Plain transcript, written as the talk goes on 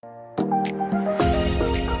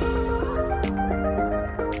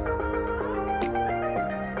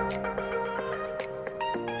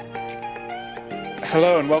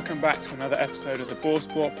Hello and welcome back to another episode of the Ball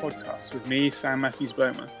Sport podcast with me, Sam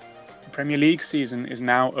Matthews-Bowman. The Premier League season is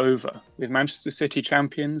now over, with Manchester City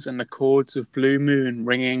champions and the chords of Blue Moon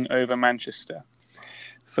ringing over Manchester.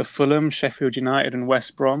 For Fulham, Sheffield United and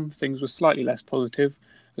West Brom, things were slightly less positive,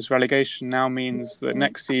 as relegation now means that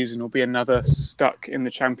next season will be another stuck in the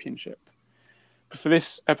Championship. But for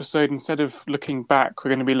this episode, instead of looking back, we're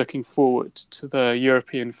going to be looking forward to the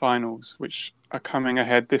European finals, which are coming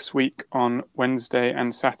ahead this week on Wednesday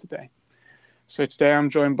and Saturday. So today I'm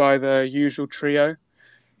joined by the usual trio,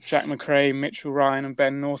 Jack McRae, Mitchell Ryan and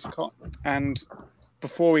Ben Northcott. And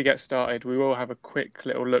before we get started, we will have a quick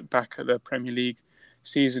little look back at the Premier League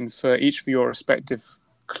season for each of your respective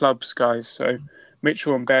clubs, guys. So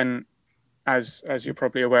Mitchell and Ben, as you're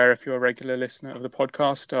probably aware if you're a regular listener of the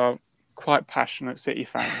podcast, are quite passionate City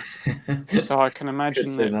fans. So I can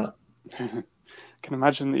imagine that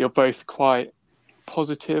you're both quite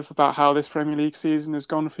positive about how this Premier League season has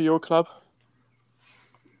gone for your club.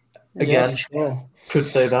 Again, sure. Could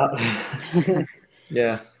say that.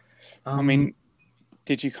 Yeah. I mean,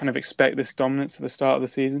 did you kind of expect this dominance at the start of the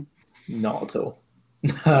season? Not at all.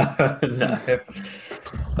 No.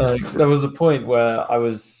 There was a point where I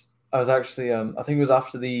was actually I think it was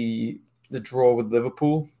after the draw with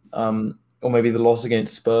Liverpool, or maybe the loss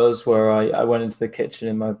against Spurs, where I went into the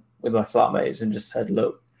kitchen with my flatmates and just said,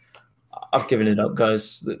 "Look, I've given it up,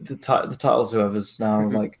 guys. The title's whoever's now."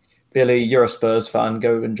 Like, Billy, you're a Spurs fan.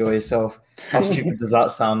 Go enjoy yourself. How stupid does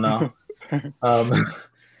that sound now? But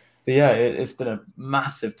yeah, it's been a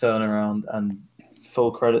massive turnaround, and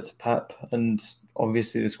full credit to Pep and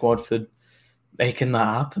obviously the squad for making that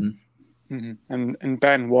happen. Mm-hmm. And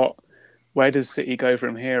Ben, where does City go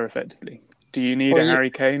from here effectively? Do you need a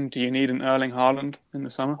Harry Kane? Do you need an Erling Haaland in the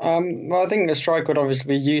summer? Well, I think the striker would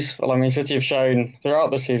obviously be useful. I mean, City have shown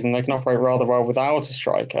throughout the season they can operate rather well without a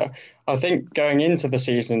striker. I think going into the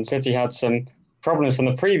season, City had some problems from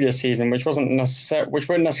the previous season, which weren't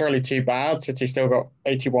necessarily too bad. City still got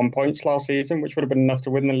 81 points last season, which would have been enough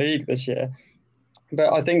to win the league this year.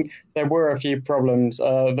 But I think there were a few problems.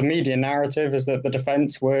 The media narrative is that the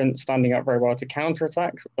defence weren't standing up very well to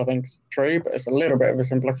counter-attacks, which I think is true, but it's a little bit of a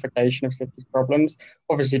simplification of City's problems.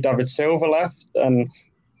 Obviously, David Silva left, and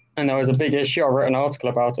there was a big issue. I wrote an article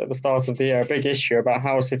about it at the start of the year, a big issue about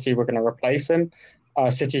how City were going to replace him.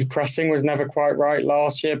 City's pressing was never quite right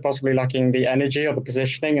last year, possibly lacking the energy or the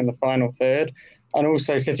positioning in the final third. And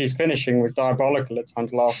also City's finishing was diabolical at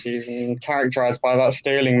times last season, characterised by that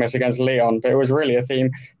Sterling miss against Lyon. But it was really a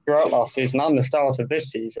theme throughout last season and the start of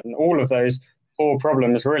this season. All of those four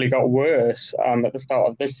problems really got worse at the start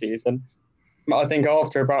of this season. But I think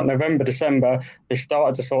after about November, December, they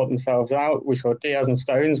started to sort themselves out. We saw Diaz and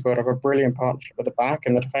Stones build up a brilliant partnership at the back,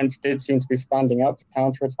 and the defence did seem to be standing up to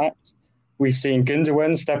counter-attacks. We've seen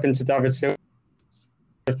Gundogan step into David Silva.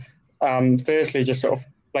 Firstly, just sort of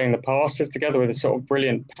playing the passes together with a sort of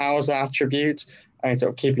brilliant powers attribute and sort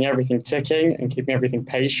of keeping everything ticking and keeping everything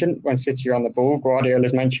patient when City are on the ball. Guardiola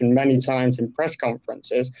has mentioned many times in press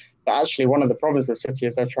conferences that actually one of the problems with City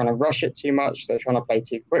is they're trying to rush it too much, they're trying to play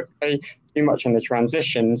too quickly, too much in the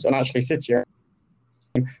transitions, and actually City are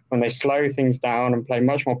when they slow things down and play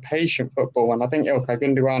much more patient football. And I think Ilkay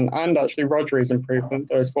Gundogan and actually Rodri's improvement,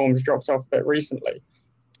 though his form's dropped off a bit recently,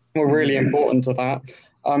 were really important to that.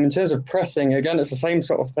 In terms of pressing, again, it's the same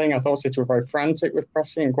sort of thing. I thought City were very frantic with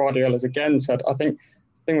pressing, and Guardiola's again said, I think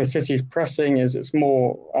the thing with City's pressing is it's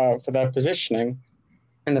more for their positioning,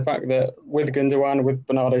 and the fact that with Gundogan, with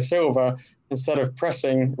Bernardo Silva, instead of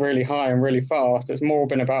pressing really high and really fast, it's more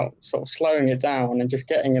been about sort of slowing it down and just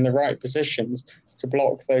getting in the right positions to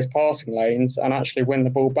block those passing lanes and actually win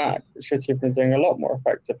the ball back, which City have been doing a lot more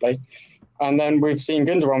effectively. And then we've seen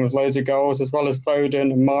Gundogan with loads of goals, as well as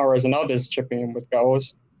Foden and Mahrez and others chipping in with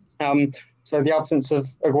goals. So the absence of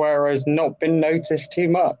Aguero has not been noticed too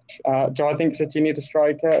much. Do I think City need a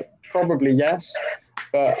striker? Probably yes.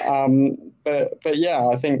 But yeah,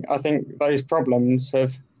 I think those problems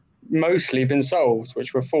have mostly been solved,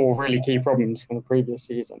 which were four really key problems from the previous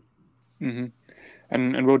season. Mm-hmm.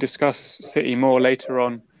 And we'll discuss City more later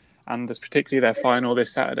on, and there's particularly their final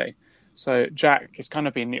this Saturday. So Jack has kind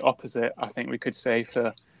of been the opposite, I think we could say,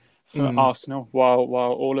 for Arsenal. While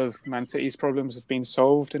all of Man City's problems have been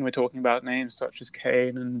solved, and we're talking about names such as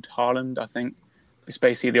Kane and Haaland, I think it's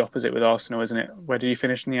basically the opposite with Arsenal, isn't it? Where did you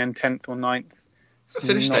finish in the end? 10th or 9th?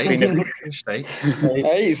 Finished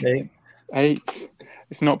eighth.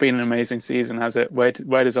 It's not been an amazing season, has it? Where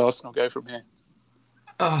does Arsenal go from here?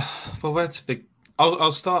 Well, where to begin?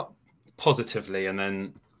 I'll start positively and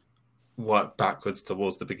then work backwards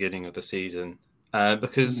towards the beginning of the season,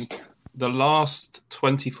 because the last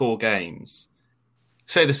 24 games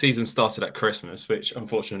say the season started at Christmas, which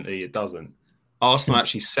unfortunately it doesn't. Arsenal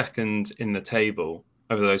actually second in the table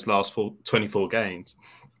over those last 24 games.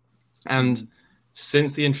 And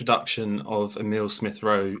since the introduction of Emile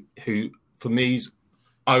Smith-Rowe, who for me is,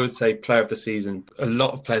 I would say, player of the season, a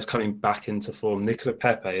lot of players coming back into form. Nicola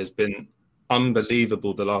Pepe has been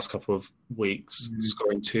unbelievable the last couple of weeks,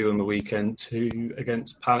 scoring 2 on the weekend, 2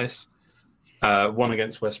 against Palace, 1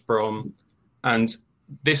 against West Brom. And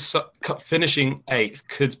this finishing 8th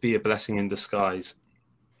could be a blessing in disguise,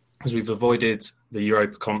 because we've avoided the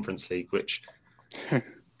Europa Conference League, which I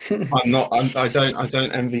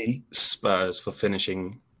don't envy Spurs for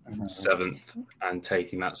finishing 7th and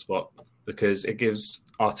taking that spot, because it gives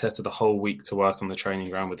Arteta the whole week to work on the training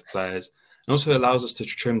ground with the players. And also allows us to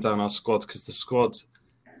trim down our squad, because the squad,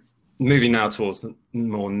 moving now towards the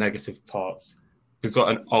more negative parts, we've got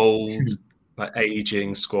an old,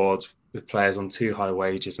 aging squad with players on too high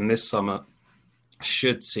wages. And this summer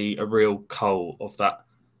should see a real cull of that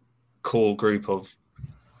core group of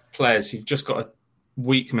players who've just got a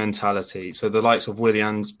weak mentality. So the likes of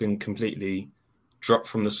Willian's been completely dropped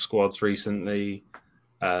from the squads recently.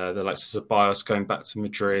 The likes of Ceballos going back to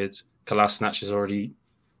Madrid. Kolasinac has already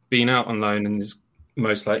been out on loan and is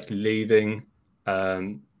most likely leaving.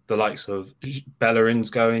 The likes of Bellerin's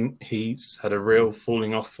going. He's had a real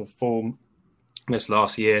falling off of form this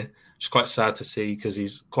last year, which is quite sad to see, because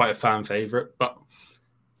he's quite a fan favourite. But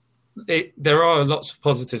there are lots of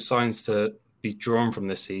positive signs to be drawn from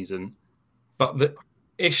this season. But the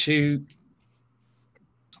issue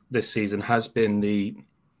this season has been the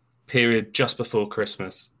period just before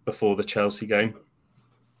Christmas, before the Chelsea game.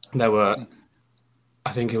 There were,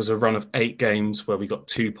 I think it was a run of 8 games where we got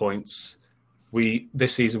 2 points.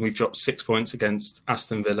 This season we've dropped 6 points against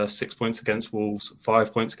Aston Villa, 6 points against Wolves,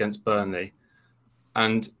 5 points against Burnley.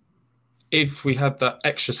 And if we had that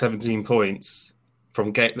extra 17 points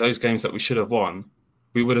from those games that we should have won,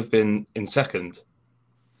 we would have been in second.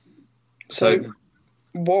 So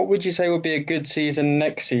what would you say would be a good season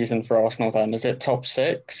next season for Arsenal then? Is it top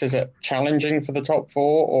 6? Is it challenging for the top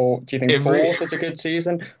 4? Or do you think 4th is a good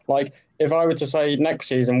season? Like, if I were to say next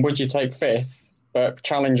season, would you take 5th, but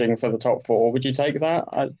challenging for the top 4? Would you take that?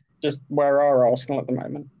 Where are Arsenal at the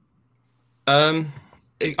moment?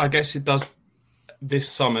 I guess it does. This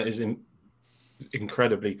summer is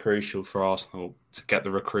incredibly crucial for Arsenal to get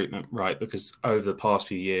the recruitment right, because over the past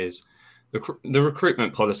few years, the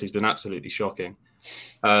recruitment policy has been absolutely shocking.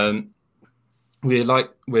 We're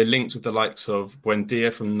linked with the likes of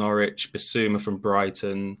Buendia from Norwich, Bissouma from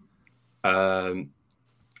Brighton, and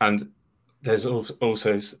there's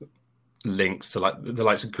also links to the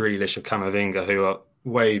likes of Grealish or Camavinga, who are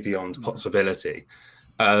way beyond possibility.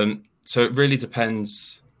 So it really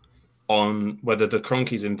depends on whether the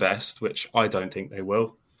Cronkies invest, which I don't think they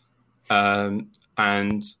will.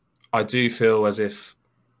 And I do feel as if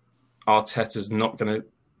Arteta's not going to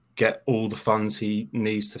get all the funds he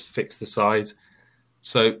needs to fix the side.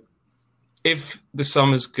 So if the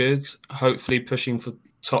summer's good, hopefully pushing for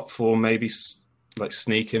top 4, maybe like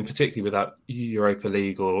sneaking, particularly without Europa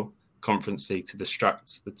League or Conference League to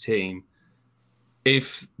distract the team.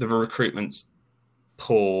 If the recruitment's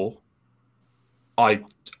poor,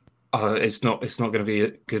 it's not going to be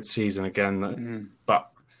a good season again. But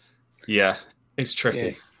yeah, it's tricky.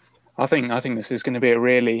 Yeah. I think this is going to be a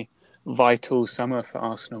really vital summer for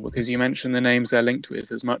Arsenal, because you mentioned the names they're linked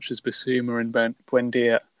with. As much as Bissouma and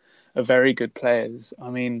Buendia are very good players, I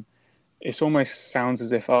mean, it almost sounds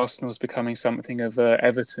as if Arsenal's becoming something of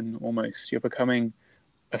Everton almost. You're becoming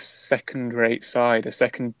a second-rate side, a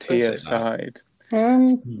second-tier side.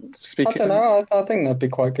 I don't know. I think that'd be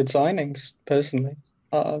quite good signings, personally.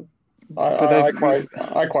 I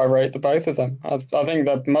quite rate the both of them. I think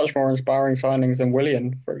they're much more inspiring signings than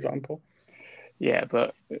Willian, for example. Yeah,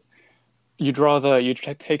 but you'd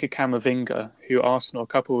take a Camavinga, who Arsenal a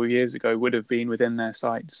couple of years ago would have been within their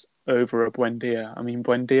sights, over a Buendia. I mean,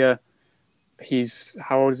 Buendia,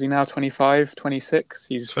 how old is he now? 25, 26?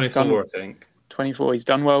 He's 24, I think. 24. He's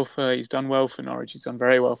done well for Norwich. He's done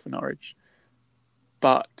very well for Norwich.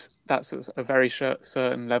 But that's a very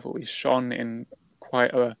certain level. He's shone in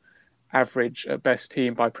quite a average at best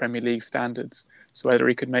team by Premier League standards. So whether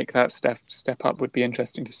he could make that step up would be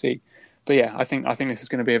interesting to see. But yeah, I think this is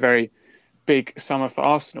going to be a very big summer for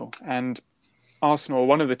Arsenal. And Arsenal,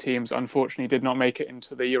 one of the teams, unfortunately did not make it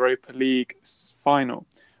into the Europa League final,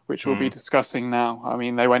 which we'll be discussing now. I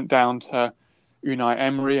mean, they went down to Unai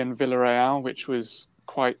Emery and Villarreal, which was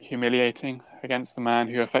quite humiliating against the man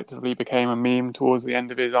who effectively became a meme towards the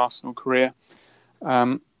end of his Arsenal career.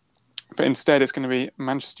 But instead, it's going to be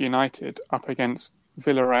Manchester United up against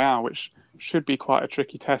Villarreal, which should be quite a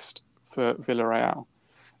tricky test for Villarreal.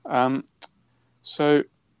 So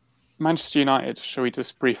Manchester United, shall we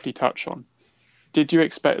just briefly touch on? Did you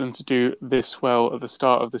expect them to do this well at the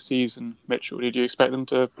start of the season, Mitchell? Did you expect them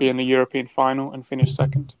to be in the European final and finish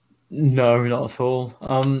second? No, not at all.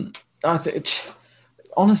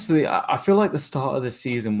 Honestly, I feel like the start of the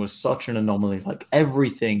season was such an anomaly. Like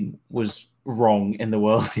everything was wrong in the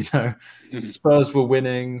world, Spurs were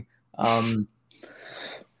winning.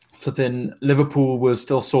 Flipping Liverpool was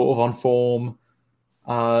still sort of on form.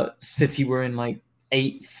 City were in like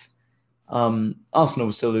 8th. Arsenal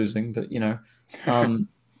was still losing, but to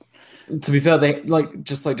be fair, they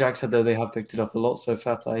just like Jack said there, they have picked it up a lot, so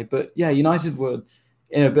fair play. But yeah, United were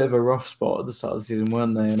in a bit of a rough spot at the start of the season,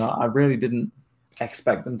 weren't they? And I really didn't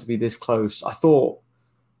expect them to be this close. I thought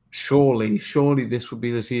surely this would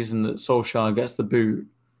be the season that Solskjaer gets the boot.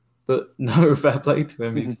 But no, fair play to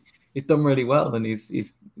him. He's done really well, and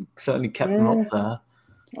he's certainly kept them up there.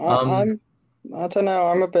 I don't know.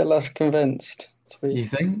 I'm a bit less convinced. You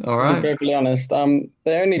think? All To right. be perfectly honest,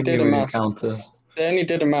 they only did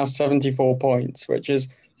amass 74 points, which is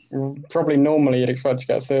probably normally you'd expect to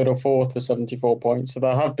get third or fourth with 74 points. So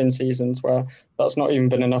there have been seasons where that's not even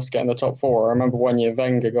been enough to get in the top four. I remember one year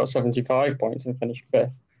Wenger got 75 points and finished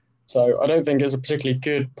fifth. So I don't think it's a particularly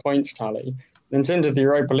good points tally. In terms of the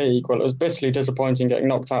Europa League, well, it was bitterly disappointing getting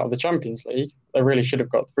knocked out of the Champions League. They really should have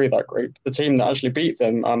got through that group. The team that actually beat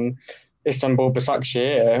them, Istanbul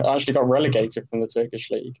Başakşehir, actually got relegated from the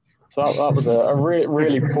Turkish league. So that was a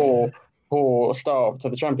really poor start to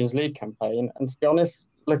the Champions League campaign. And to be honest,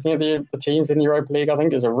 looking at the teams in the Europa League, I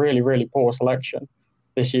think is a really, really poor selection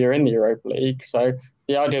this year in the Europa League. So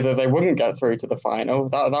the idea that they wouldn't get through to the final,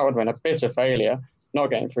 that would have been a bitter failure,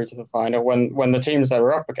 not getting through to the final when the teams they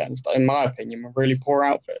were up against, in my opinion, were really poor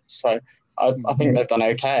outfits. So I think they've done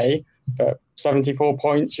okay, but 74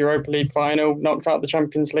 points, Europa League final, knocked out the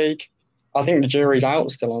Champions League. I think the jury's out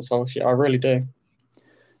still on Solskjaer. I really do.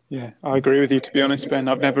 Yeah, I agree with you, to be honest, Ben.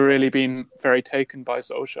 I've never really been very taken by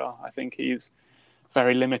Solskjaer. I think he's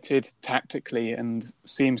very limited tactically and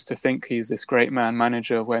seems to think he's this great man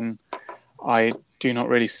manager when I do not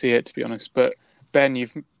really see it, to be honest. But Ben,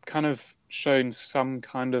 you've kind of shown some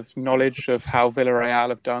kind of knowledge of how Villarreal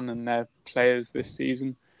have done and their players this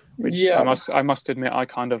season, which I must admit I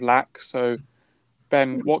kind of lack. So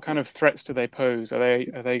Ben, what kind of threats do they pose? Are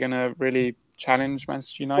they going to really challenge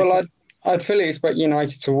Manchester United? Well, I'd fully expect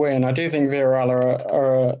United to win. I do think Villarreal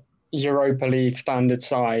are a Europa League standard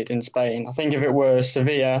side in Spain. I think if it were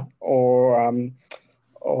Sevilla or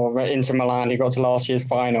Inter Milan who got to last year's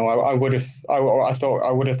final, I would have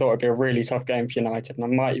thought it'd be a really tough game for United, and I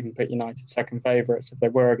might even put United second favourites if they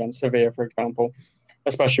were against Sevilla, for example,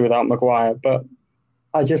 especially without Maguire. But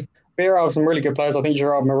Villarreal have some really good players. I think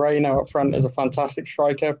Gerard Moreno up front is a fantastic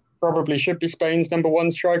striker. Probably should be Spain's number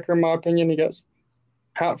one striker, in my opinion. He gets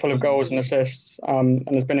a hatful of goals and assists and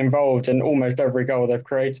has been involved in almost every goal they've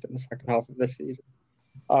created in the second half of this season.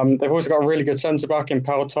 They've also got a really good centre-back in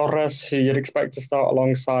Pau Torres, who you'd expect to start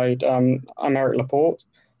alongside Aymeric Laporte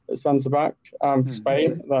at centre-back for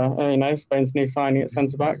Spain. Spain's new signing at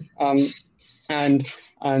centre-back.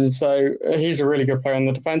 And so he's a really good player in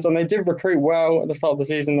the defence. And they did recruit well at the start of the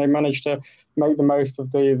season. They managed to make the most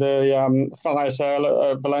of the fire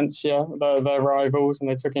sale at Valencia, their rivals, and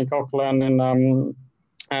they took in Coquelin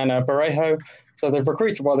and Barrejo. So they've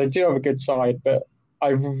recruited well. They do have a good side, but I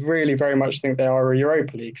really very much think they are a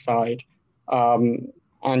Europa League side. And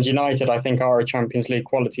United, I think, are a Champions League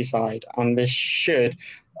quality side. And this should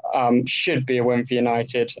be a win for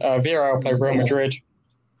United. Villarreal play Real Madrid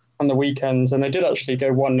on the weekends, and they did actually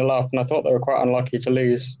go 1-0 up, and I thought they were quite unlucky to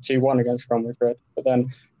lose 2-1 against Real Madrid. But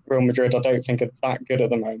then Real Madrid, I don't think are that good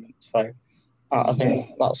at the moment. So I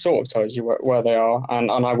think that sort of tells you where they are,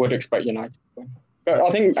 and I would expect United to win. But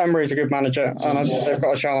I think Emery's a good manager, and they've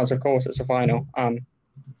got a chance. Of course, it's a final.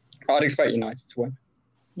 I'd expect United to win.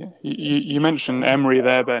 Yeah, you mentioned Emery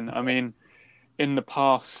there, Ben. I mean, in the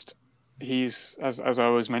past, he's as I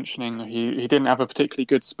was mentioning, he didn't have a particularly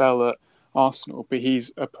good spell at Arsenal, but he's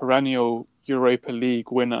a perennial Europa League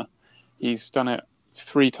winner. He's done it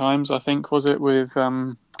 3 times, I think, was it, with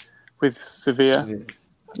Sevilla?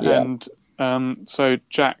 Yeah. And so,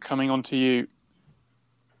 Jack, coming on to you,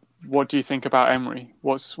 what do you think about Emery?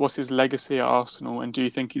 What's his legacy at Arsenal, and do you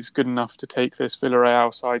think he's good enough to take this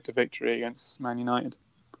Villarreal side to victory against Man United?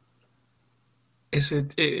 It's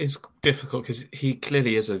difficult because he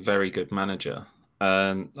clearly is a very good manager.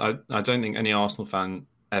 I don't think any Arsenal fan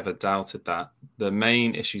ever doubted that. The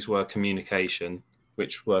main issues were communication,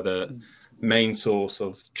 which were the main source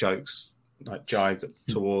of jokes, like jibes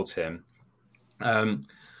towards him. But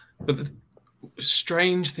the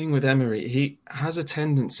strange thing with Emery, he has a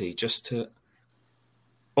tendency just to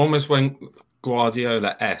almost went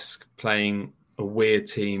Guardiola-esque, playing a weird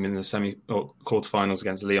team in the semi or quarterfinals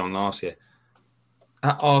against Lyon last year.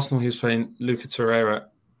 At Arsenal, he was playing Luca Torreira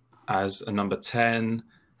as a number 10.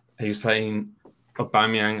 He was playing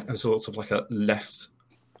Aubameyang as sort of like a left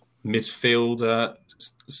midfielder.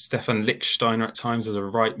 Stefan Lichtsteiner at times as a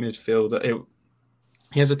right midfielder.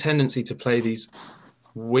 He has a tendency to play these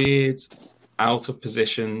weird,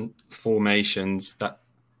 out-of-position formations that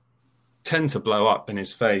tend to blow up in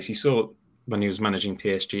his face. You saw when he was managing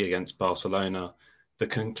PSG against Barcelona, the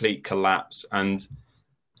complete collapse. And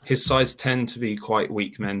his sides tend to be quite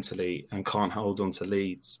weak mentally and can't hold on to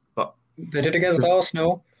leads. But they did against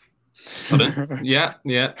Arsenal. Pardon? Yeah,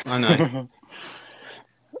 I know.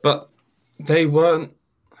 But they weren't...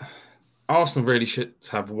 Arsenal really should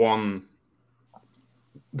have won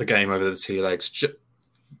the game over the two legs.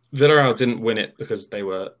 Villarreal didn't win it because they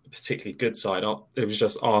were a particularly good side. It was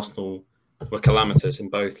just Arsenal were calamitous in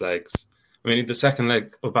both legs. I mean, the second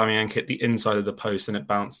leg, Aubameyang hit the inside of the post and it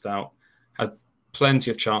bounced out. Had plenty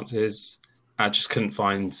of chances. I just couldn't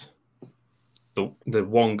find the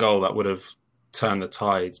one goal that would have turned the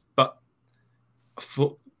tides. But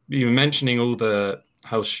you were mentioning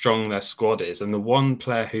how strong their squad is, and the one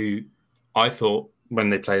player who I thought when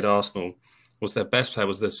they played Arsenal was their best player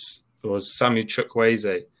was Samu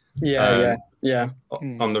Chukwueze.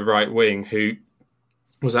 On the right wing, who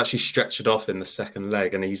was actually stretchered off in the second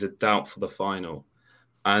leg, and he's a doubt for the final.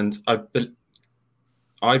 And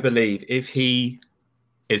I believe if he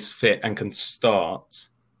is fit and can start,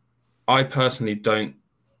 I personally don't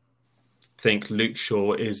think Luke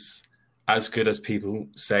Shaw is as good as people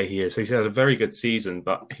say he is. He's had a very good season,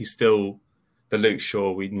 but he's still the Luke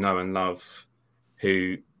Shaw we know and love,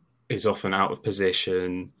 who is often out of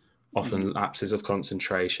position, often lapses of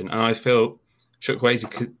concentration. And I feel Chukwueze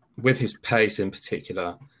could, with his pace in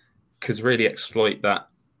particular, could really exploit that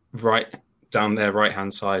right down their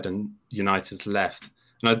right-hand side and United's left.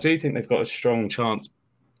 And I do think they've got a strong chance.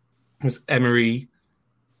 Because Emery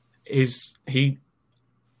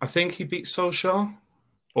I think he beat Solskjaer,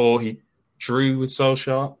 or he drew with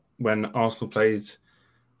Solskjaer when Arsenal played.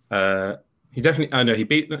 He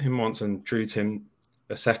beat him once and drew to him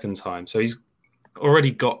a second time. So he's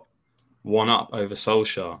already got one up over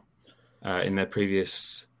Solskjaer in their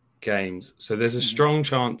previous games. So there's a strong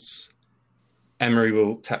chance Emery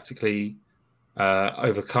will tactically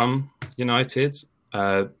overcome United.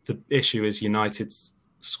 The issue is United's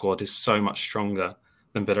squad is so much stronger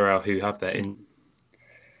than Villarreal, who have their in.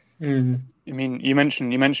 I mean, you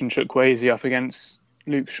mentioned Chukwueze up against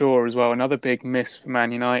Luke Shaw as well. Another big miss for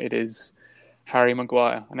Man United is Harry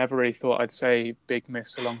Maguire. I never really thought I'd say big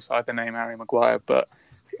miss alongside the name Harry Maguire, but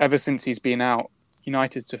ever since he's been out,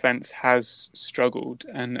 United's defence has struggled.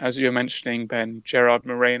 And as you were mentioning, Ben, Gerard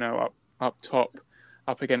Moreno up top,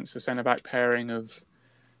 up against the centre-back pairing of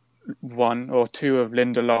one or two of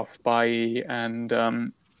Lindelof, Bailly and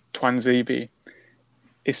Twanzebe.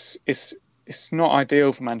 It's not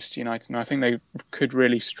ideal for Manchester United, and I think they could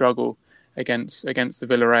really struggle against the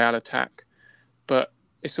Villarreal attack. But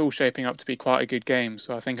it's all shaping up to be quite a good game,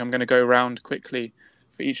 so I think I'm going to go round quickly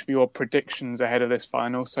for each of your predictions ahead of this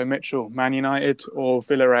final. So Mitchell, Man United or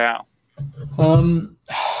Villarreal?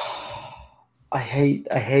 I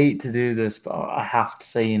hate to do this, but I have to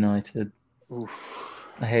say United. Oof.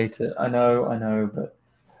 I hate it. I know, but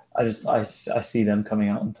I see them coming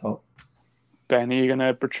out on top. Ben, are you going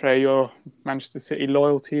to betray your Manchester City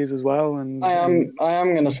loyalties as well? And I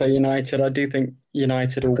am going to say United. I do think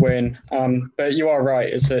United will win. But you are right.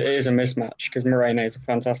 It is a mismatch because Moreno is a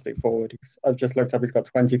fantastic forward. I've just looked up. He's got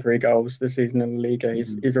 23 goals this season in the Liga.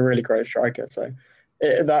 He's a really great striker. So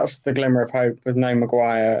that's the glimmer of hope with no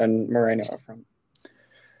Maguire and Moreno up front.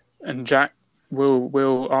 And Jack,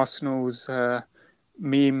 will Arsenal's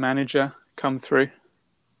meme manager come through?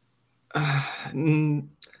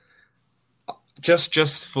 Just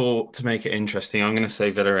to make it interesting, I'm going to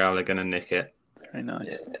say Villarreal are going to nick it. Very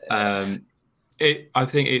nice. I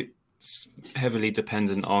think it's heavily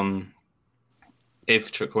dependent on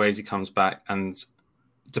if Chukwueze comes back, and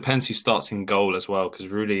depends who starts in goal as well. Because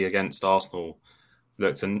Rulli against Arsenal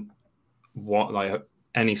looked like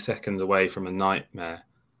any second away from a nightmare.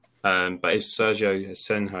 But if Sergio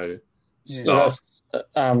Asenjo starts,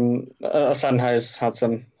 Asenjo's had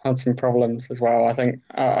some problems as well. I think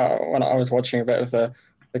when I was watching a bit of the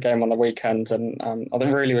game on the weekend, and I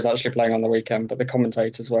think Rulli was actually playing on the weekend, but the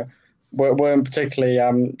commentators weren't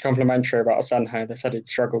particularly complimentary about Asenjo. They said he'd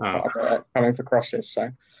struggled quite a bit coming for crosses, so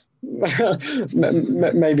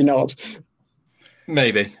maybe not.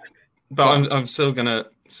 Maybe, but I'm still gonna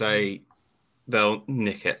say they'll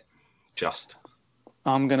nick it. Just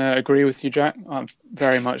I'm going to agree with you, Jack. I'm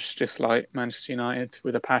very much dislike Manchester United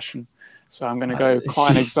with a passion. So I'm going to go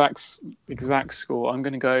quite an exact score. I'm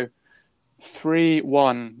going to go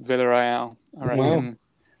 3-1 Villarreal. I reckon.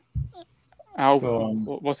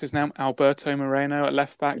 What's his name? Alberto Moreno at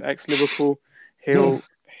left back, ex-Liverpool. He'll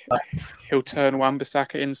turn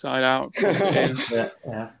Wan-Bissaka inside out, cross it in.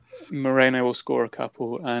 Yeah. Moreno will score a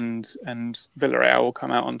couple, and Villarreal will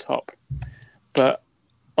come out on top. But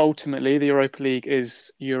ultimately, the Europa League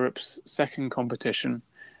is Europe's second competition,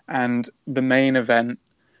 and the main event,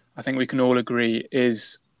 I think we can all agree,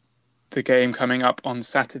 is the game coming up on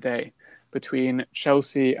Saturday between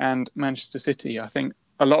Chelsea and Manchester City. I think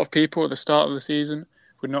a lot of people at the start of the season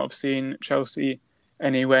would not have seen Chelsea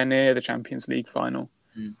anywhere near the Champions League final,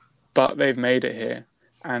 but they've made it here.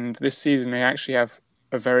 And this season, they actually have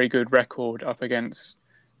a very good record up against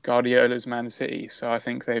Guardiola's Man City. So I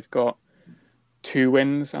think they've got 2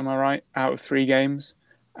 wins, am I right, out of 3 games.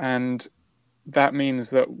 And that means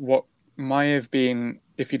that what might have been,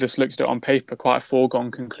 if you just looked at it on paper, quite a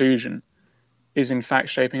foregone conclusion, is in fact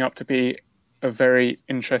shaping up to be a very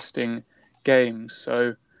interesting game.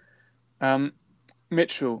 So,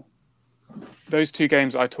 Mitchell, those 2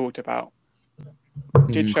 games I talked about,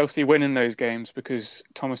 did Chelsea win in those games because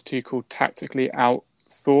Thomas Tuchel tactically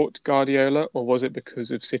outthought Guardiola, or was it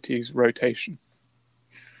because of City's rotation?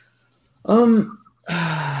 That's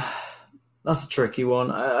a tricky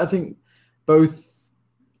one. I think both,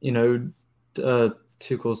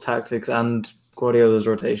 Tuchel's tactics and Guardiola's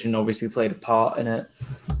rotation obviously played a part in it.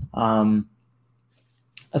 I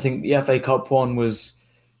think the FA Cup one was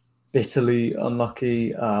bitterly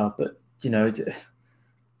unlucky, but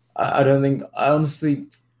I don't think.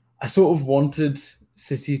 I sort of wanted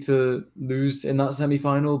City to lose in that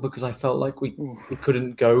semi-final because I felt like we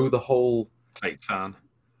couldn't go the whole. Fake fan.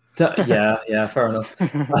 Yeah, fair enough.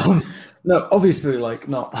 No, obviously,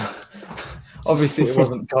 not. Obviously, it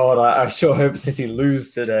wasn't God. I sure hope City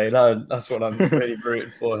lose today. That's what I'm really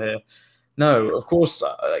rooting for here. No, of course,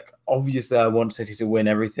 obviously, I want City to win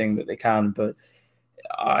everything that they can, but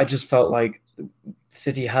I just felt like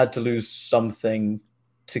City had to lose something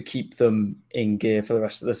to keep them in gear for the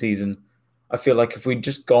rest of the season. I feel like if we'd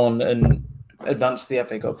just gone and advanced to the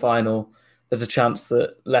FA Cup final, there's a chance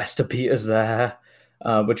that Leicester beat us there,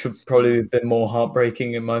 which would probably have been more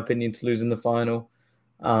heartbreaking, in my opinion, to lose in the final.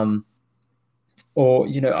 I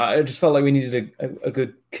just felt like we needed a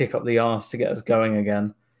good kick up the arse to get us going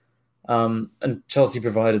again. And Chelsea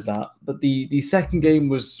provided that. But the second game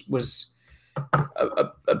was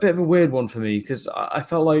a bit of a weird one for me because I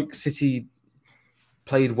felt like City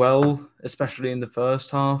played well, especially in the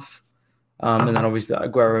first half. And then obviously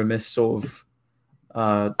that Aguero miss sort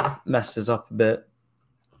of messed us up a bit.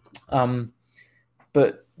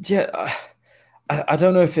 But yeah, I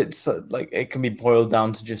don't know if it's it can be boiled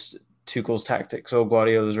down to just Tuchel's tactics or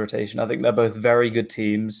Guardiola's rotation. I think they're both very good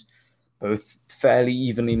teams, both fairly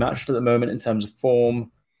evenly matched at the moment in terms of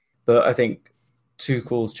form. But I think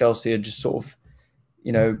Tuchel's Chelsea are just sort of,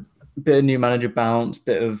 bit of new manager bounce,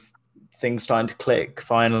 bit of things starting to click,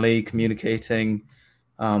 finally communicating.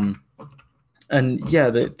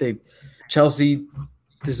 They Chelsea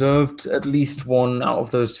deserved at least one out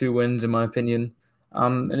of those 2 wins, in my opinion.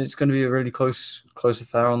 And it's going to be a really close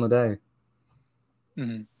affair on the day.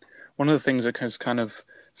 Mm-hmm. One of the things that has kind of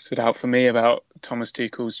stood out for me about Thomas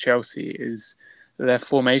Tuchel's Chelsea is their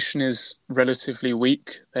formation is relatively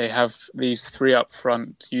weak. They have these 3 up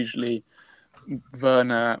front, usually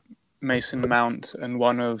Werner, Mason Mount, and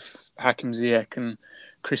one of Hakim Ziyech and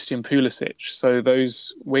Christian Pulisic. So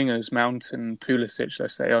those wingers, Mount and Pulisic,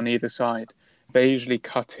 let's say, on either side, they usually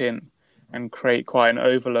cut in and create quite an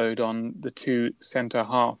overload on the 2 centre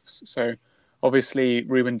halves. So obviously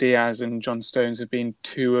Ruben Diaz and John Stones have been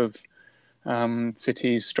 2 of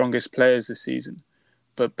City's strongest players this season.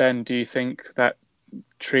 But Ben, do you think that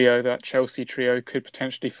Chelsea trio could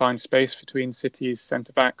potentially find space between City's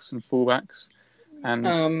centre-backs and full-backs? And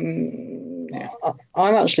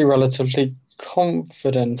I'm actually relatively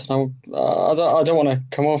confident. I don't want to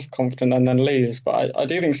come off confident and then lose, but I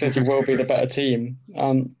do think City will be the better team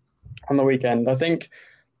on the weekend. I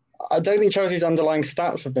don't think Chelsea's underlying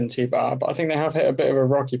stats have been too bad, but I think they have hit a bit of a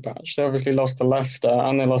rocky patch. They obviously lost to Leicester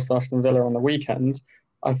and they lost to Aston Villa on the weekend.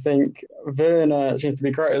 I think Werner seems to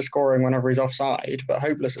be great at scoring whenever he's offside, but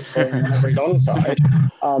hopeless at scoring whenever he's onside.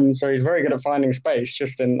 So he's very good at finding space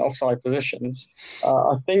just in offside positions.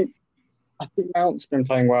 I think Mount's been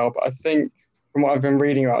playing well, but I think from what I've been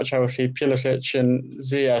reading about Chelsea, Pulisic and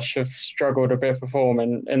Ziyech have struggled a bit for form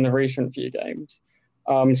in the recent few games.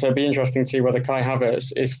 So it'd be interesting to see whether Kai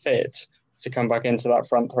Havertz is fit to come back into that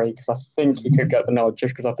front three, because I think he could get the nod,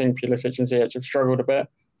 just because I think Pulisic and Ziyech have struggled a bit.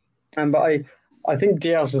 But I think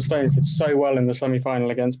Diaz and Stones did so well in the semi-final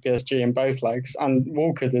against PSG in both legs, and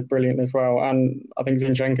Walker did brilliant as well. And I think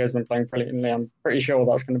Zinchenko has been playing brilliantly. I'm pretty sure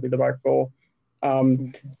that's going to be the back four.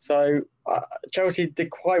 So Chelsea did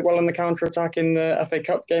quite well on the counter-attack in the FA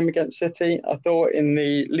Cup game against City. I thought in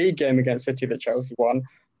the league game against City that Chelsea won,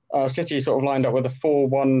 City sort of lined up with a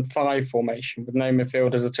 4-1-5 formation with no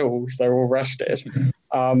midfielders at all, because they're all rested.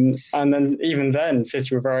 And then even then,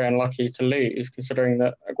 City were very unlucky to lose, considering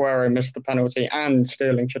that Aguero missed the penalty and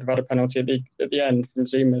Sterling should have had a penalty at the end from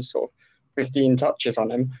Zuma's sort of 15 touches on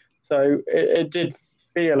him. So it did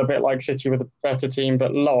feel a bit like City with a better team,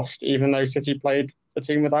 but lost, even though City played the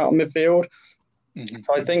team without a midfield. Mm-hmm.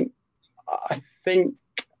 So I think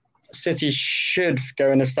City should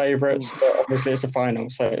go in as favourites, but obviously it's a final,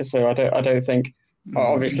 so I don't think.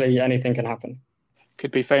 Obviously, anything can happen.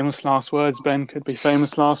 Could be famous last words, Ben. Could be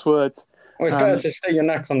famous last words. Well, it's better to stay your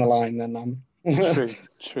neck on the line than.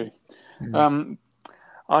 True.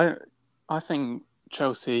 I think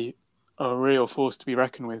Chelsea are a real force to be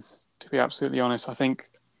reckoned with. To be absolutely honest, I think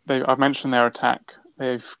I've mentioned their attack.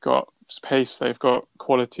 They've got pace, they've got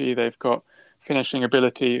quality, they've got finishing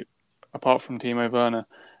ability, apart from Timo Werner,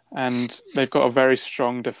 and they've got a very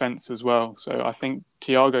strong defence as well. So I think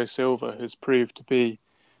Thiago Silva has proved to be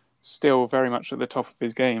still very much at the top of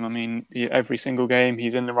his game. I mean, every single game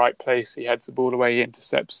he's in the right place, he heads the ball away, he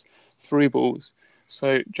intercepts through balls.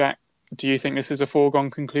 So, Jack, do you think this is a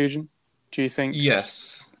foregone conclusion? Do you think...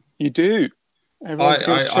 Yes. You do? Everyone's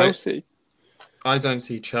against Chelsea. I don't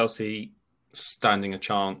see Chelsea standing a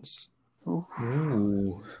chance.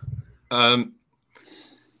 Ooh.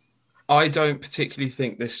 I don't particularly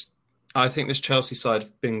think this... I think this Chelsea side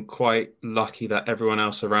have been quite lucky that everyone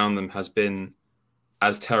else around them has been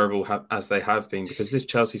as terrible as they have been, because this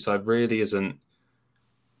Chelsea side really isn't,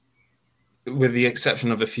 with the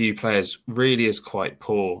exception of a few players, really is quite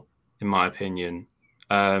poor, in my opinion.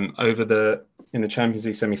 In the Champions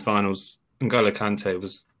League semi-finals, N'Golo Kante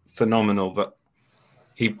was phenomenal, but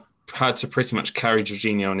he had to pretty much carry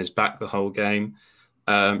Jorginho on his back the whole game.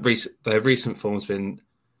 Their recent form's been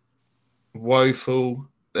woeful.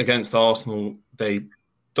 Against Arsenal, they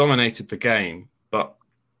dominated the game,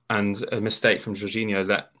 and a mistake from Jorginho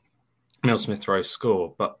let Emile Smith-Rowe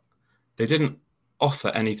score, but they didn't offer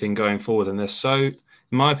anything going forward, and in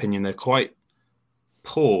my opinion, they're quite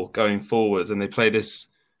poor going forward, and they play this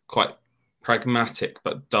quite pragmatic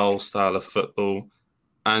but dull style of football,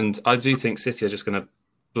 and I do think City are just going to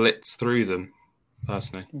blitz through them,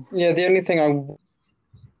 personally. Yeah, the only thing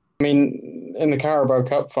in the Carabao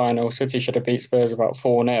Cup final, City should have beat Spurs about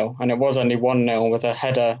 4-0, and it was only 1-0 with a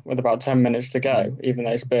header with about 10 minutes to go, even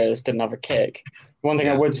though Spurs didn't have a kick. One thing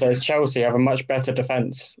I would say is Chelsea have a much better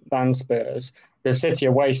defence than Spurs. If City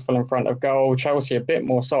are wasteful in front of goal, Chelsea a bit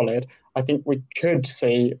more solid, I think we could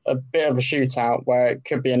see a bit of a shootout where it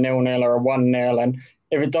could be a 0-0 or a 1-0, and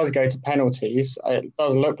if it does go to penalties, it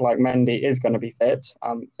does look like Mendy is going to be fit.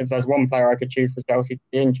 If there's one player I could choose for Chelsea to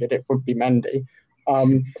be injured, it would be Mendy.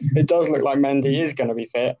 It does look like Mendy is going to be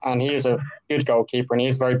fit, and he is a good goalkeeper, and he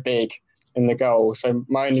is very big in the goal. So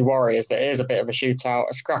my only worry is that it is a bit of a shootout,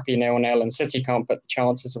 a scrappy 0-0, and City can't put the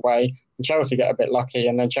chances away, and Chelsea get a bit lucky,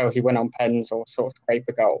 and then Chelsea win on pens or sort of scrape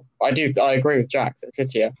a goal. But I agree with Jack that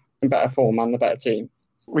City are in better form and the better team.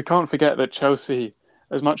 We can't forget that Chelsea,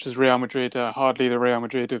 as much as Real Madrid are hardly the Real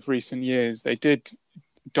Madrid of recent years, they did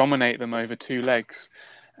dominate them over two legs.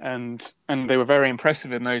 And they were very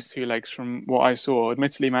impressive in those two legs from what I saw.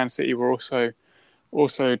 Admittedly, Man City were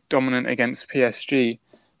also dominant against PSG,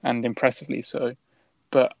 and impressively so.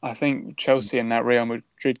 But I think Chelsea in that Real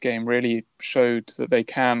Madrid game really showed that they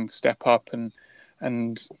can step up and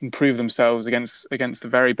improve themselves against the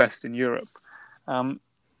very best in Europe.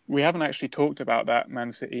 We haven't actually talked about that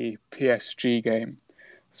Man City PSG game.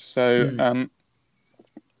 So,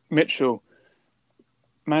 Mitchell,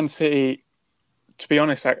 Man City, to be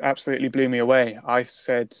honest, that absolutely blew me away. I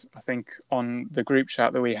said, I think on the group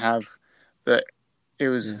chat that we have, that it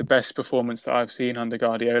was the best performance that I've seen under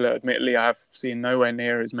Guardiola. Admittedly, I have seen nowhere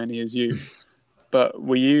near as many as you. But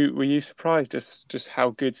were you surprised just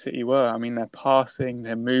how good City were? I mean, their passing,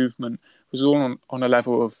 their movement was all on a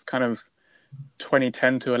level of kind of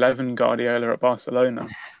 2010 to 11 Guardiola at Barcelona,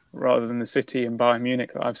 rather than the City and Bayern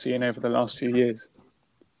Munich that I've seen over the last few years.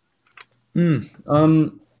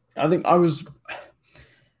 I think I was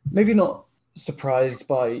maybe not surprised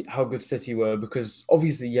by how good City were, because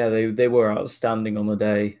obviously, they were outstanding on the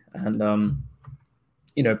day and,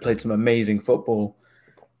 played some amazing football.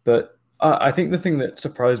 But I think the thing that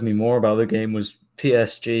surprised me more about the game was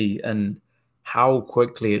PSG and how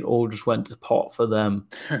quickly it all just went to pot for them.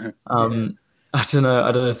 Yeah. I don't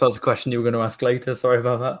know if that's a question you were going to ask later. Sorry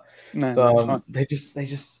about that. No, But that's fine. they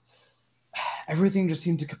just everything just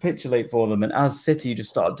seemed to capitulate for them. And as City just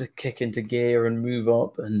started to kick into gear and move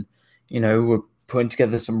up, and were putting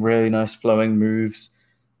together some really nice flowing moves.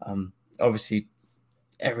 Obviously,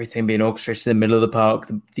 everything being orchestrated in the middle of the park,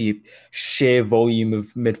 the sheer volume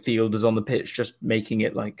of midfielders on the pitch, just making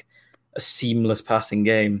it like a seamless passing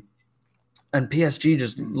game. And PSG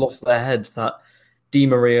just lost their heads. That Di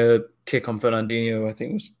Maria kick on Fernandinho, I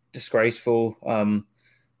think, was disgraceful.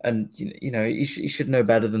 And he should know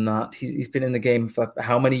better than that. He's been in the game for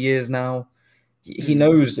how many years now? He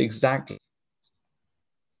knows exactly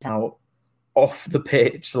how off the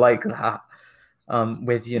pitch like that,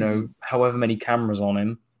 with however many cameras on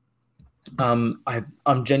him.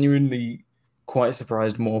 I'm genuinely quite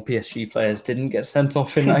surprised more PSG players didn't get sent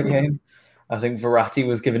off in that game. I think Verratti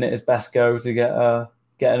was giving it his best go to get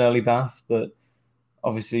an early bath, but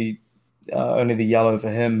obviously only the yellow for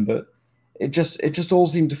him. But it just all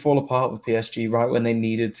seemed to fall apart with PSG right when they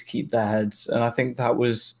needed to keep their heads, and I think that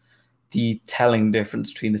was the telling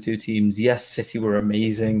difference between the two teams. Yes, City were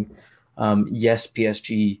amazing. Yes,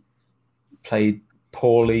 PSG played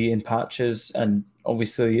poorly in patches, and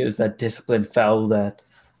obviously as their discipline fell, their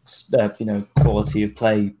quality of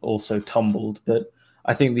play also tumbled. But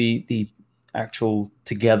I think the actual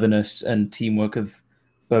togetherness and teamwork of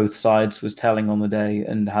both sides was telling on the day,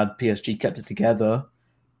 and had PSG kept it together,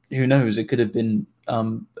 who knows, it could have been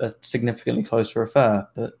a significantly closer affair.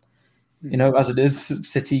 But as it is,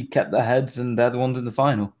 City kept their heads, and they're the ones in the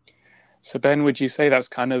final. So Ben, would you say that's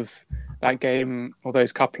kind of that game, or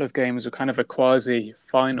those couple of games, were kind of a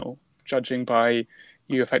quasi-final, judging by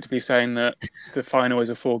you effectively saying that the final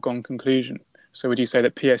is a foregone conclusion? So would you say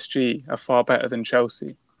that PSG are far better than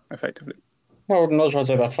Chelsea, effectively? Well, I'm not sure I'd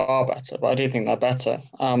say they're far better, but I do think they're better.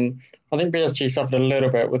 I think PSG suffered a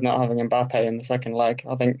little bit with not having Mbappe in the second leg.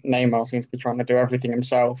 I think Neymar seems to be trying to do everything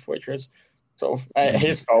himself, which was sort of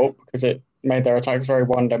his fault because it made their attacks very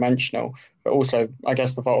one-dimensional, but also, I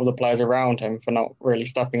guess, the fault of the players around him for not really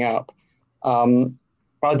stepping up. But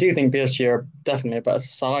I do think PSG are definitely a better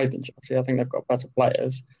side than Chelsea. I think they've got better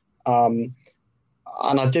players. And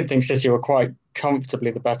I did think City were quite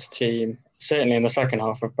comfortably the better team, certainly in the second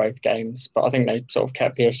half of both games. But I think they sort of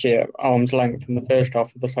kept PSG at arm's length in the first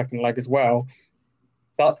half of the second leg as well.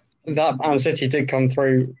 But and City did come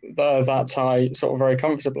through that tie sort of very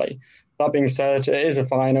comfortably. That being said, it is a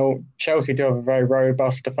final. Chelsea do have a very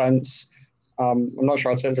robust defence. I'm not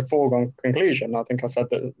sure I'd say it's a foregone conclusion. I think I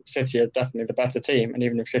said that City are definitely the better team, and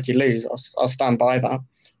even if City lose, I'll stand by that.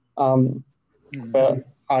 But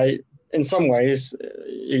in some ways,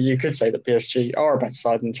 you could say that PSG are a better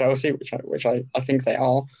side than Chelsea, which I think they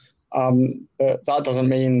are. But that doesn't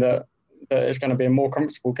mean that it's going to be a more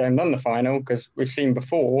comfortable game than the final, because we've seen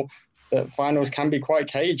before that finals can be quite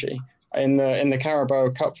cagey. In the Carabao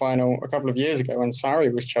Cup final a couple of years ago, when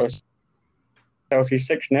Sarri was Chelsea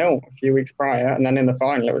 6-0 a few weeks prior, and then in the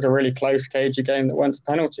final it was a really close, cagey game that went to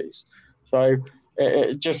penalties. So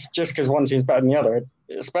it just because one team's better than the other,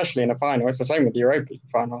 especially in a final, it's the same with the Europa League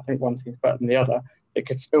final. I think one team's better than the other. It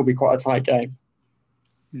could still be quite a tight game.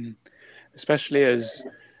 Especially as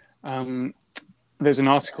there's an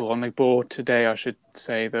article on the board today, I should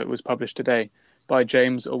say, that was published today by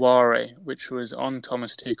James Aware, which was on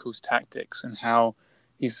Thomas Tuchel's tactics and how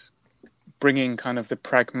he's bringing kind of the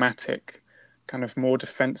pragmatic, kind of more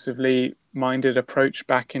defensively minded approach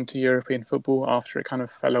back into European football after it kind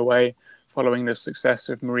of fell away following the success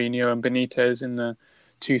of Mourinho and Benitez in the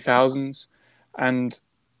 2000s. And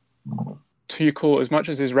Tuchel, as much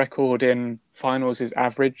as his record in finals is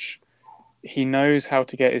average, he knows how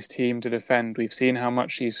to get his team to defend. We've seen how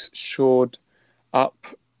much he's shored up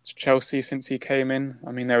Chelsea since he came in.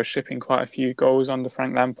 I mean, they were shipping quite a few goals under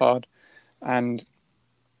Frank Lampard. And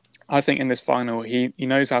I think in this final, he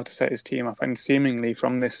knows how to set his team up. And seemingly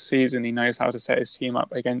from this season, he knows how to set his team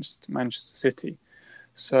up against Manchester City.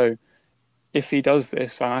 So if he does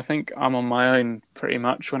this, and I think I'm on my own pretty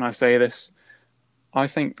much when I say this, I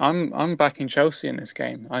think I'm backing Chelsea in this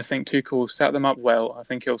game. I think Tuchel will set them up well. I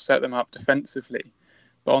think he'll set them up defensively.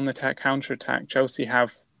 But on the counter-attack, Chelsea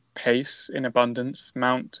have pace in abundance.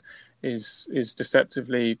 Mount is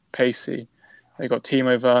deceptively pacey. They've got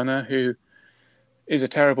Timo Werner, who is a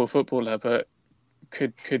terrible footballer, but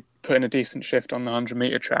could put in a decent shift on the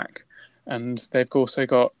 100-metre track. And they've also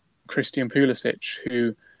got Christian Pulisic,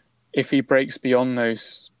 who, if he breaks beyond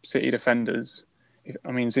those City defenders,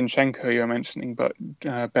 I mean, Zinchenko you're mentioning, but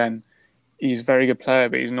Ben, he's a very good player,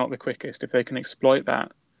 but he's not the quickest. If they can exploit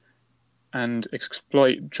that and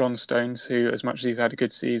exploit John Stones, who, as much as he's had a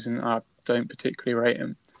good season, don't particularly rate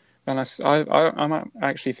him. And I'm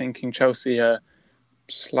actually thinking Chelsea are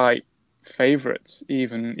slight favourites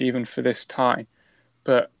even for this tie,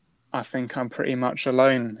 but I think I'm pretty much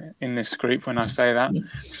alone in this group when I say that.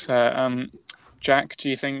 So, Jack, do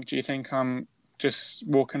you think I'm just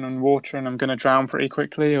walking on water and I'm going to drown pretty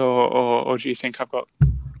quickly, or do you think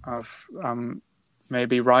I've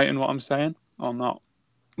maybe right in what I'm saying or not?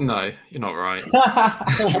 No, you're not right.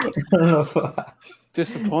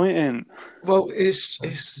 Disappointing. Well,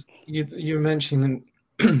 it's you're mentioning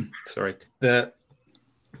sorry, the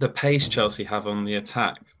pace Chelsea have on the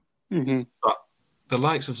attack, but the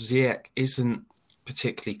likes of Ziyech isn't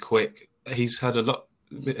particularly quick. He's had a lot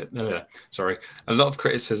of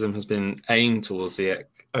criticism has been aimed towards Ziyech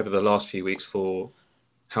over the last few weeks for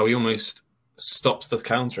how he almost stops the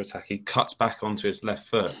counter-attack. He cuts back onto his left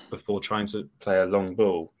foot before trying to play a long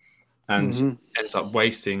ball and ends up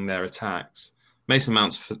wasting their attacks. Mason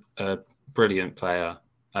Mount's a brilliant player.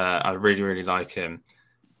 I really, really like him.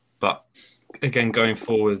 But again, going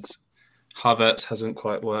forwards, Havertz hasn't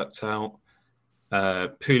quite worked out.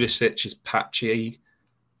 Pulisic is patchy.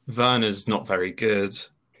 Werner's not very good.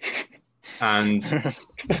 And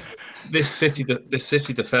this City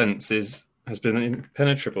defence has been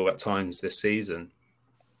impenetrable at times this season.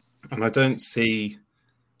 And I don't see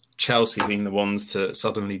Chelsea being the ones to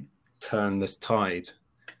suddenly turn this tide,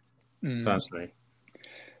 personally.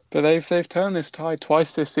 But they've turned this tide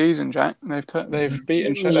twice this season, Jack. They've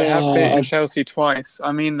beaten Chelsea twice.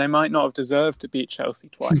 I mean, they might not have deserved to beat Chelsea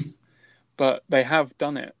twice, but they have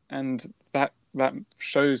done it, and that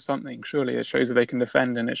shows something. Surely it shows that they can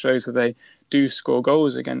defend, and it shows that they do score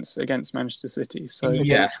goals against Manchester City. So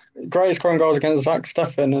yeah, great scoring goals against Zach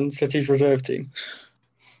Steffen and City's reserve team.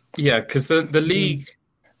 Yeah, because the league,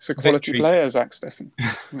 it's a quality player, Zach Steffen.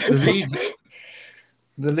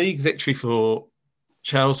 the league victory for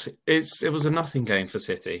Chelsea, it was a nothing game for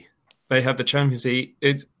City. They had the Champions League.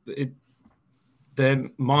 Their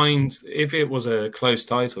minds, if it was a close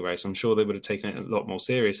title race, I'm sure they would have taken it a lot more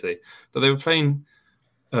seriously. But they were playing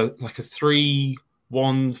like a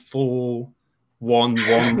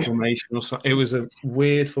 3-1-4-1-1 formation or something. It was a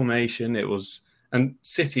weird formation. And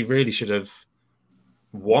City really should have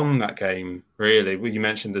won that game, really. You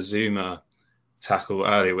mentioned the Zuma tackle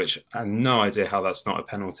earlier, which I had no idea how that's not a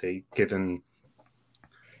penalty, given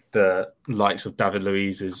the likes of David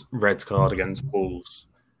Luiz's red card against Wolves.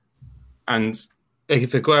 And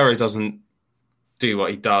if Aguero doesn't do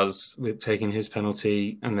what he does with taking his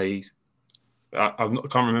penalty, and I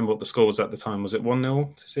can't remember what the score was at the time. Was it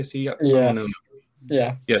 1-0 to City? Yes.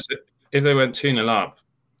 Yeah. Yes. If they went 2-0 up,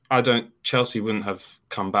 Chelsea wouldn't have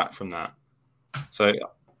come back from that. So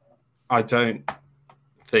I don't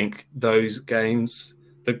think those games,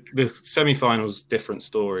 the semi-finals, different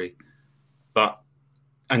story.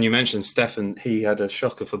 And you mentioned Steffen, he had a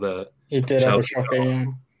shocker for the He did Chelsea have a shocker, yeah.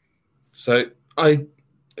 So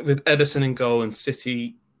with Ederson in goal and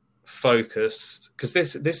City focused, because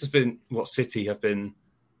this has been what City have been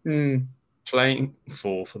playing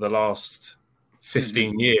for the last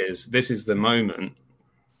 15 years. This is the moment.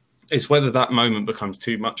 It's whether that moment becomes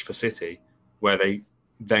too much for City, where they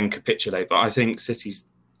then capitulate. But I think City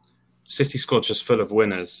squad's just full of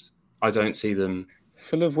winners. I don't see them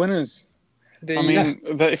full of winners.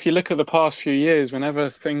 If you look at the past few years, whenever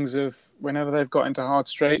they've got into hard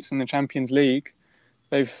straits in the Champions League,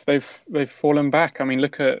 they've fallen back. I mean,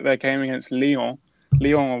 look at their game against Lyon.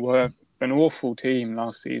 Lyon were an awful team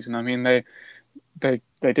last season. I mean, they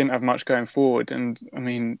didn't have much going forward, and I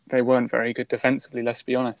mean, they weren't very good defensively. Let's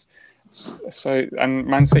be honest. So, and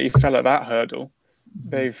Man City fell at that hurdle.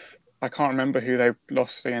 I can't remember who they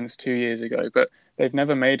lost against 2 years ago, but they've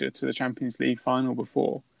never made it to the Champions League final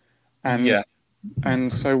before.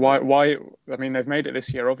 And so why? I mean, they've made it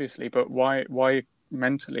this year, obviously, but why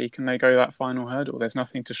mentally can they go that final hurdle? There's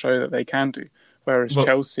nothing to show that they can do. Whereas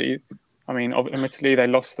Chelsea, I mean, admittedly they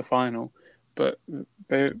lost the final, but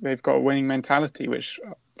they've got a winning mentality, which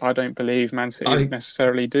I don't believe Man City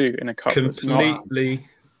necessarily do in a cup. Completely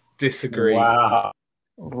disagree. Wow.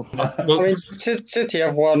 I mean, City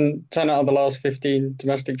have won 10 out of the last 15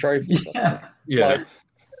 domestic trophies. Yeah.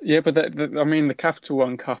 Yeah, but the Capital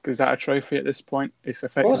One Cup, is that a trophy at this point? It's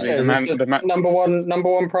effectively the number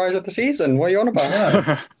one prize of the season. What are you on about?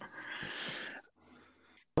 Yeah.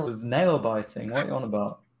 It was nail biting. What are you on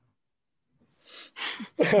about?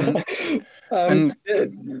 The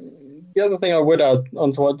other thing I would add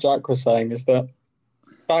onto what Jack was saying is that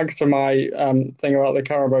back to my thing about the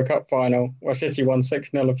Carabao Cup final, where City won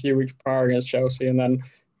 6-0 a few weeks prior against Chelsea and then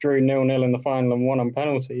drew 0-0 in the final and won on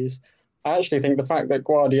penalties. I actually think the fact that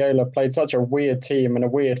Guardiola played such a weird team and a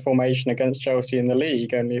weird formation against Chelsea in the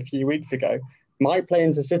league only a few weeks ago might play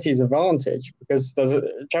into City's advantage, because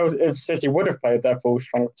Chelsea, if City would have played their full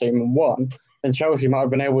strength team and won, then Chelsea might have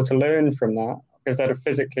been able to learn from that, because they'd have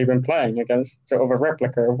physically been playing against sort of a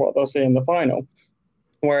replica of what they'll see in the final.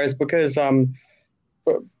 Whereas because and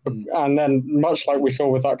then, much like we saw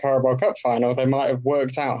with that Carabao Cup final, they might have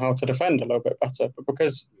worked out how to defend a little bit better. But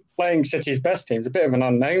because playing City's best team is a bit of an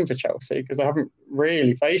unknown for Chelsea, because they haven't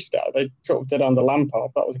really faced it. They sort of did under Lampard.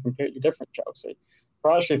 That was a completely different Chelsea. But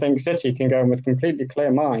I actually think City can go in with completely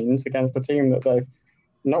clear minds against a team that they've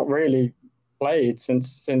not really played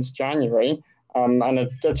since January, and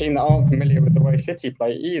a team that aren't familiar with the way City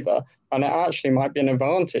play either. And it actually might be an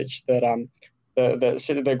advantage that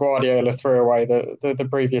that Guardiola threw away the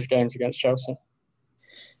previous games against Chelsea.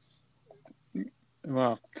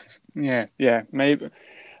 Well, yeah, maybe.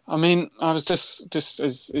 I mean, I was just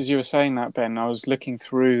as you were saying that, Ben, I was looking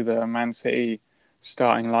through the Man City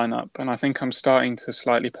starting lineup, and I think I'm starting to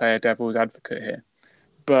slightly play a devil's advocate here.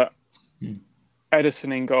 But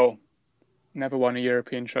Ederson in goal, never won a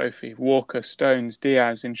European trophy. Walker, Stones,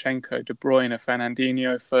 Diaz, Zinchenko, De Bruyne,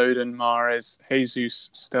 Fernandinho, Foden, Mahrez, Jesus,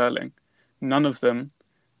 Sterling. None of them,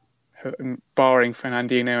 barring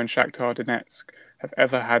Fernandinho and Shakhtar Donetsk, have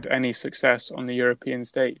ever had any success on the European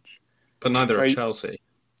stage. But neither have Chelsea.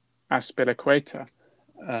 Azpilicueta.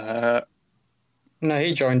 No,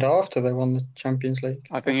 he joined after they won the Champions League.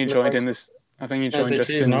 I think he joined in this. I think he joined just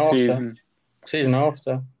season in the after. season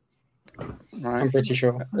after. Right. I'm pretty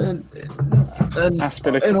sure. And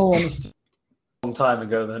in all honesty, a long time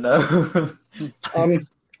ago, though. No.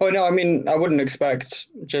 Well, no, I mean, I wouldn't expect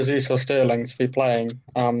Jesus or Sterling to be playing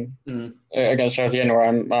against Chelsea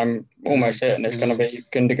anyway. I'm almost certain it's going to be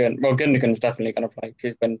Gundogan. Well, Gundogan's definitely going to play, because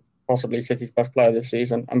he's been possibly City's best player this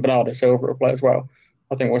season, and Bernardo Silva will play as well.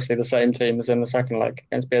 I think we'll see the same team as in the second leg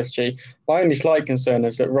against PSG. My only slight concern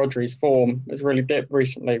is that Rodri's form has really dipped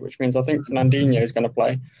recently, which means I think Fernandinho is going to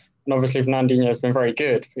play. And obviously Fernandinho has been very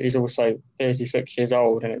good, but he's also 36 years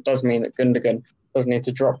old, and it does mean that Gundogan does need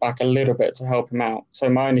to drop back a little bit to help him out. So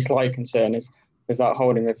my only slight concern is that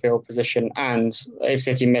holding midfield position, and if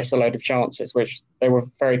City miss a load of chances, which they were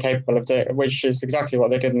very capable of doing, which is exactly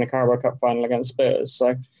what they did in the Carabao Cup final against Spurs.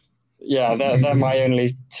 So, yeah, they're my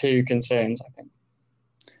only two concerns, I think.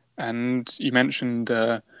 And you mentioned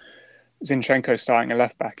Zinchenko starting a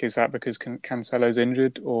left-back. Is that because Cancelo's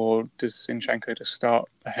injured, or does Zinchenko just start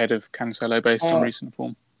ahead of Cancelo based on recent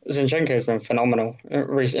form? Zinchenko has been phenomenal in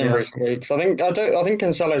recent weeks. I think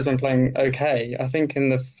Cancelo's been playing okay. I think in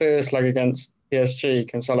the first leg against PSG,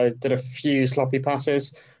 Cancelo did a few sloppy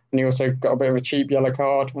passes, and he also got a bit of a cheap yellow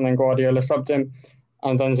card, and then Guardiola subbed him.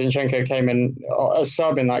 And then Zinchenko came in as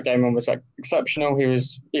sub in that game and was exceptional. He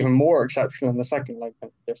was even more exceptional in the second leg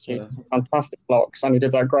against PSG. Yeah. Some fantastic blocks, and he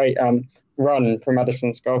did that great run from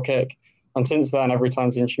Ederson's goal kick. And since then, every time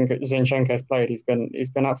Zinchenko's played, he's been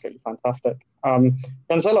absolutely fantastic.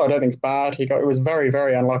 Cancelo, I don't think is bad. He was very,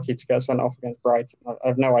 very unlucky to get sent off against Brighton. I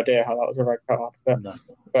have no idea how that was a red card, but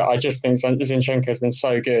I just think Zinchenko's been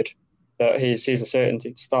so good that he's a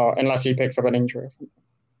certainty to start, unless he picks up an injury or something.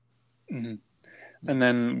 Mm-hmm. And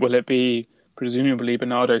then will it be presumably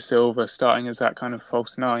Bernardo Silva starting as that kind of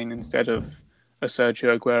false nine instead of a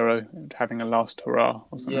Sergio Aguero and having a last hurrah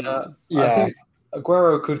or something? Yeah. I think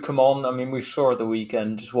Aguero could come on. I mean, we saw at the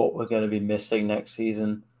weekend just what we're going to be missing next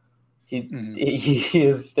season. He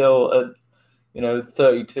is still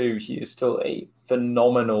 32. He is still a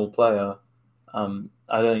phenomenal player.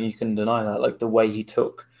 I don't think you can deny that. Like the way he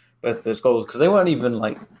took both those goals, because they weren't even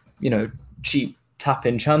cheap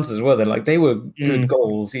tap-in chances, were they? Like they were good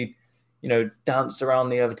goals. He, danced around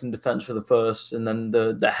the Everton defence for the first, and then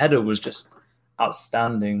the header was just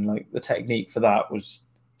outstanding. Like the technique for that was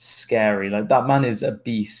scary. Like that man is a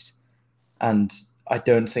beast, and I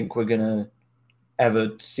don't think we're gonna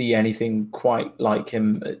ever see anything quite like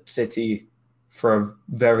him at City for a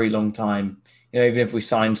very long time. Even if we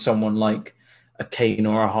sign someone like a Kane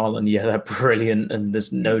or a Haaland, they're brilliant, and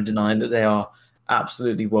there's no denying that they are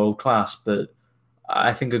absolutely world class. But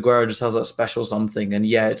I think Aguero just has that special something, and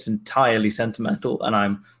it's entirely sentimental, and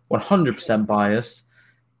I'm 100% biased,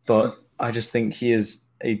 but I just think he is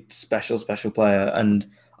a special, special player, and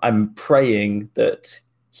I'm praying that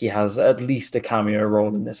he has at least a cameo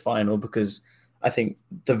role in this final, because I think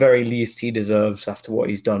the very least he deserves after what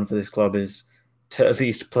he's done for this club is to at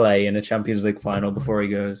least play in a Champions League final before he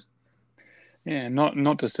goes. Yeah,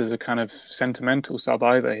 not just as a kind of sentimental sub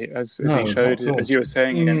either, as he showed, as you were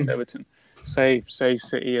saying, against Everton. Say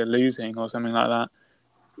City are losing or something like that.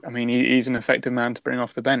 I mean, he's an effective man to bring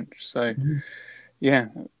off the bench. So,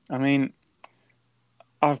 I mean,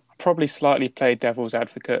 I've probably slightly played devil's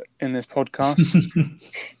advocate in this podcast,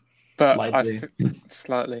 but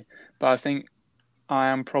slightly. But I think I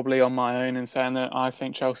am probably on my own in saying that I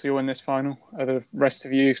think Chelsea will win this final. Are the rest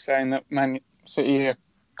of you saying that Man City are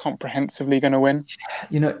comprehensively going to win?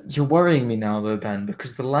 You're worrying me now, though, Ben,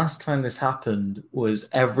 because the last time this happened was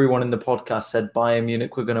everyone in the podcast said Bayern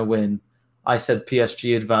Munich were going to win. I said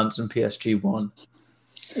PSG advanced and PSG won.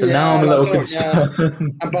 So now I'm a little concerned. Yeah.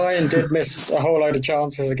 And Bayern did miss a whole load of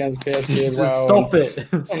chances against PSG as well. Stop it!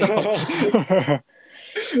 Stop.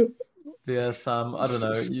 Yeah, Sam. I don't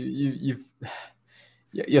know.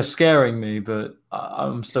 You're scaring me, but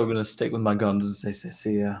I'm still going to stick with my guns and say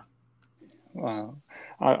City. Yeah. Wow.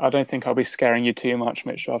 I don't think I'll be scaring you too much,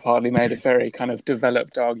 Mitch. I've hardly made a very kind of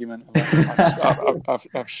developed argument.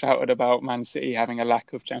 I've shouted about Man City having a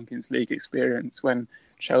lack of Champions League experience when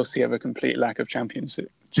Chelsea have a complete lack of Champions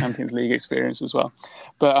League experience as well.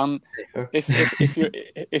 But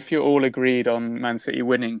if you're all agreed on Man City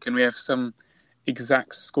winning, can we have some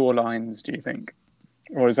exact score lines, do you think?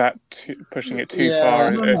 Or is that pushing it too far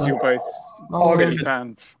as you're both City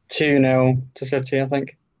fans? 2-0 to City, I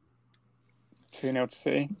think. 2-0 to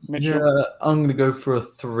City. Mitchell? Yeah, I'm going to go for a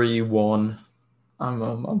 3-1.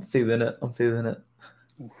 I'm feeling it.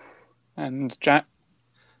 And Jack?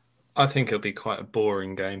 I think it'll be quite a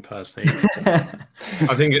boring game, personally.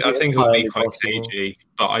 I think it'll be quite cagey,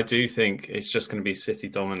 but I do think it's just going to be City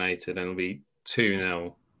dominated, and it'll be 2-0,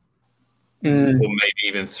 or maybe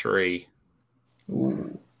even 3.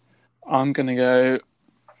 Ooh. I'm going to go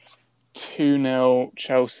 2-0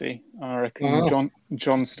 Chelsea. I reckon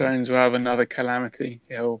John Stones will have another calamity.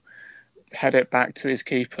 He'll head it back to his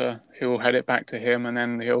keeper, who will head it back to him, and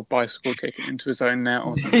then he'll bicycle kick it into his own net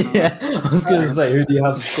or something. Yeah, I was going to say, who do you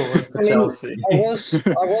have scoring for Chelsea?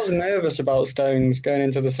 I was nervous about Stones going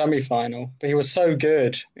into the semi-final, but he was so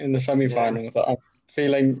good in the semi-final that I'm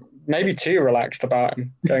feeling maybe too relaxed about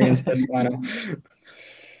him going into this final.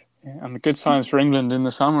 Yeah, and the good signs for England in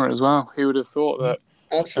the summer as well. Who would have thought that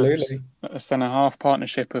absolutely a centre-half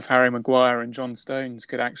partnership of Harry Maguire and John Stones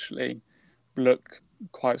could actually look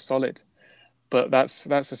quite solid? But that's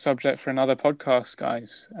a subject for another podcast,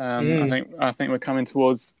 guys. I think we're coming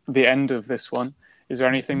towards the end of this one. Is there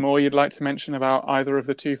anything more you'd like to mention about either of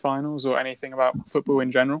the two finals, or anything about football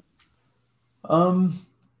in general?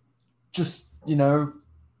 Just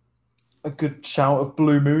a good shout of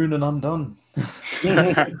Blue Moon, and I'm done.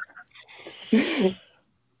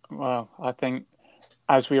 Well, I think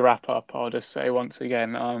as we wrap up, I'll just say once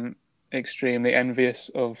again, I'm extremely envious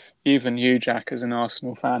of even you, Jack, as an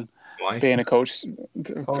Arsenal fan. Why? Being a coach.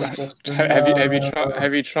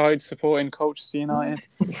 Have you tried supporting Colchester United?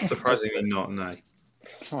 Surprisingly not, no.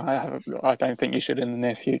 I don't think you should in the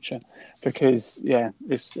near future, because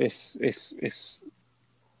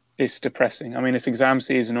it's depressing. I mean, it's exam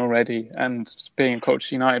season already, and being a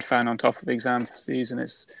Colchester United fan on top of exam season,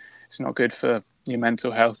 it's not good for your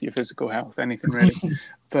mental health, your physical health, anything really.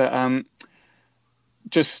 But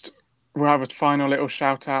we'll have a final little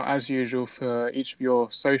shout out as usual for each of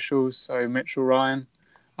your socials. So Mitchell, Ryan,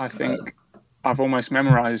 I think I've almost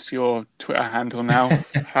memorized your Twitter handle now,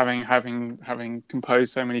 having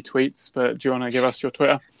composed so many tweets. But do you want to give us your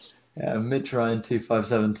Twitter? Yeah, Mitch Ryan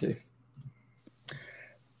 2572.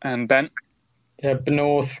 And Ben? Yeah,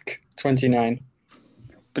 Benorth29.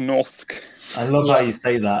 Benorth. I love how you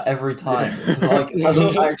say that every time. It's like, it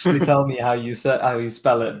doesn't actually tell me how you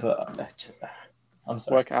spell it, but I'm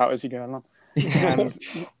sorry. Work it out as you go along.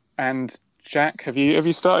 And Jack, have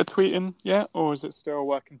you started tweeting yet, or is it still a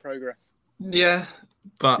work in progress? Yeah,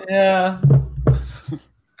 but I'll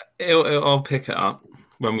pick it up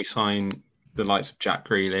when we sign the likes of Jack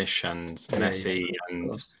Grealish and Messi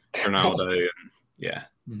and Ronaldo. And, yeah.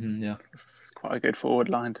 Mm-hmm, yeah. It's quite a good forward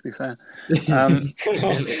line, to be fair.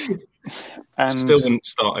 And still wouldn't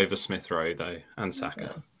start over Smith Rowe, though, and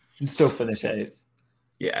Saka. And still finish 8th.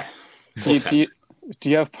 Yeah. Do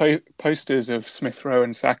you have posters of Smith Rowe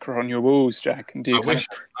and Saka on your walls, Jack? And I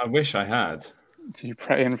wish I had. Do you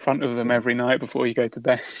pray in front of them every night before you go to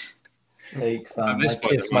bed? I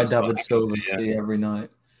kiss my David Silva tea every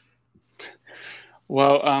night.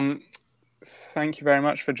 Well, thank you very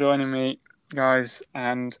much for joining me, guys,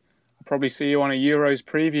 and I'll probably see you on a Euros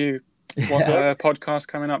preview podcast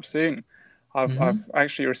coming up soon. I've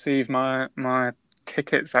actually received my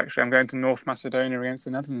tickets. Actually, I'm going to North Macedonia against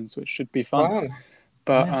the Netherlands, which should be fun. Wow.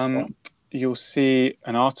 But you'll see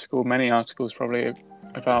many articles probably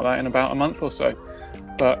about that in about a month or so.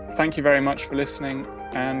 But thank you very much for listening,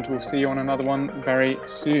 and we'll see you on another one very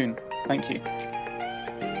soon. Thank you.